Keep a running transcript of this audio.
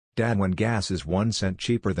Dad, when gas is 1 cent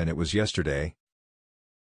cheaper than it was yesterday.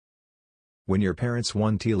 When your parents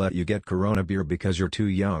want to let you get Corona beer because you're too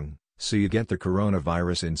young, so you get the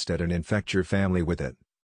coronavirus instead and infect your family with it.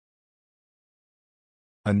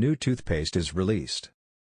 A new toothpaste is released.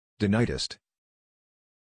 Dentist.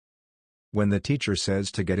 When the teacher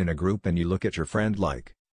says to get in a group and you look at your friend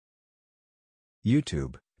like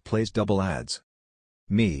YouTube plays double ads.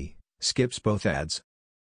 Me skips both ads.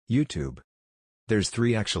 YouTube. There's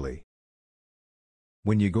 3 actually.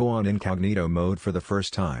 When you go on incognito mode for the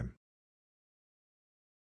first time.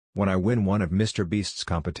 When I win one of Mr. Beast's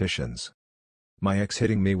competitions. My ex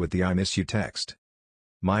hitting me with the "I miss you" text.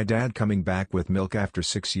 My dad coming back with milk after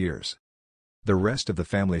 6 years. The rest of the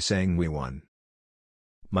family saying we won.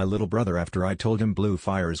 My little brother after I told him blue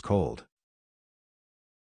fire is cold.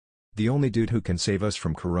 The only dude who can save us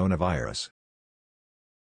from coronavirus.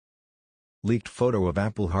 Leaked photo of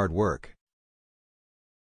Apple hard work.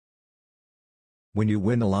 When you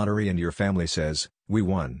win the lottery and your family says, "We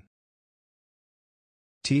won."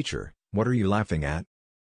 Teacher, what are you laughing at?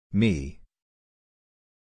 Me.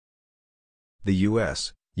 The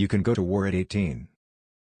US, you can go to war at 18.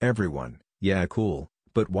 Everyone, yeah cool,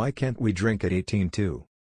 but why can't we drink at 18 too?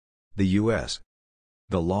 The US.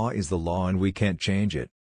 The law is the law and we can't change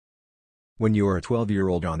it. When you're a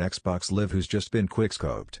 12-year-old on Xbox Live who's just been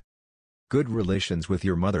quickscoped. Good relations with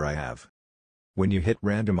your mother I have. When you hit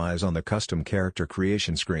randomize on the custom character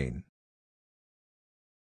creation screen.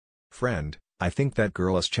 Friend, I think that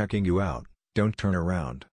girl is checking you out, don't turn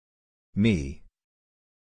around. Me.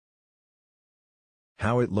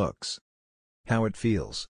 How it looks. How it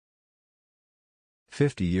feels.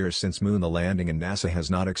 50 years since moon landing and NASA has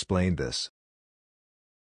not explained this.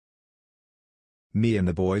 Me and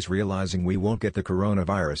the boys realizing we won't get the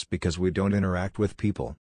coronavirus because we don't interact with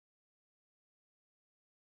people.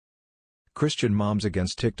 Christian moms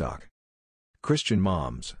against TikTok. Christian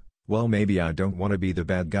moms, well maybe I don't want to be the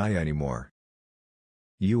bad guy anymore.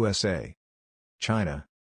 USA. China.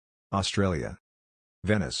 Australia.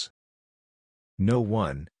 Venice. No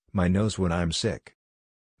one, my nose when I'm sick.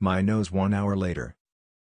 My nose 1 hour later.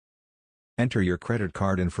 Enter your credit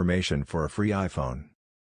card information for a free iPhone.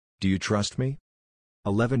 Do you trust me?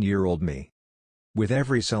 11-year-old me. With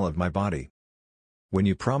every cell of my body. When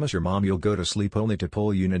you promise your mom you'll go to sleep only to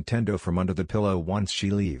pull you Nintendo from under the pillow once she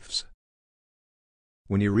leaves.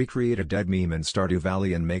 When you recreate a dead meme in Stardew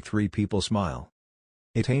Valley and make 3 people smile.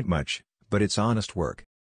 It ain't much, but it's honest work.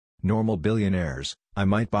 Normal billionaires, I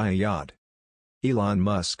might buy a yacht. Elon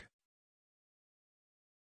Musk.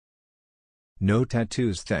 No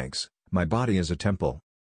tattoos thanks, my body is a temple.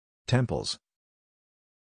 Temples.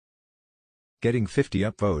 Getting 50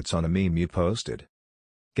 upvotes on a meme you posted.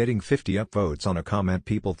 Getting 50 upvotes on a comment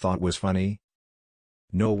people thought was funny.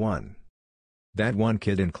 No one. That one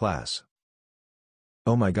kid in class.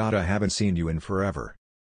 Oh my god, I haven't seen you in forever.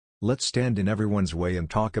 Let's stand in everyone's way and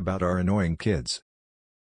talk about our annoying kids.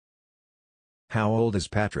 How old is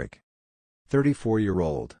Patrick?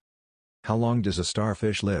 34-year-old. How long does a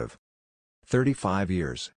starfish live? 35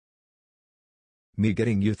 years. Me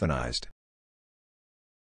getting euthanized.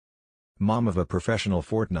 Mom of a professional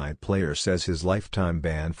Fortnite player says his lifetime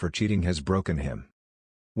ban for cheating has broken him.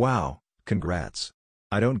 Wow, congrats.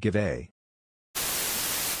 I don't give a